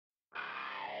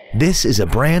This is a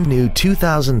brand new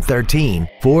 2013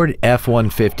 Ford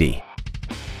F-150.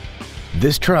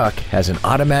 This truck has an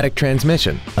automatic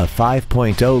transmission, a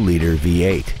 5.0-liter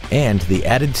V8, and the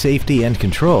added safety and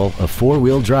control of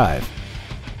four-wheel drive.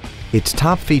 Its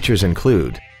top features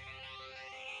include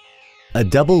a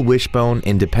double wishbone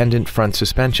independent front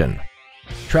suspension,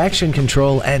 traction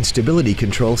control and stability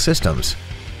control systems,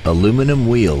 aluminum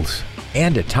wheels,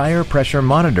 and a tire pressure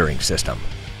monitoring system.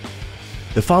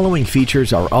 The following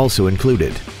features are also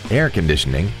included: air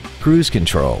conditioning, cruise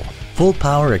control, full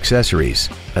power accessories,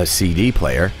 a CD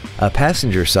player, a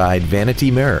passenger side vanity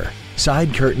mirror,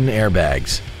 side curtain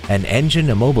airbags, an engine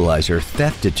immobilizer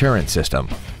theft deterrent system,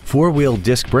 four-wheel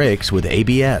disc brakes with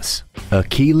ABS, a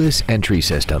keyless entry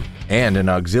system, and an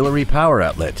auxiliary power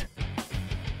outlet.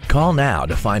 Call now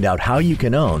to find out how you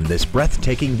can own this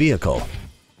breathtaking vehicle.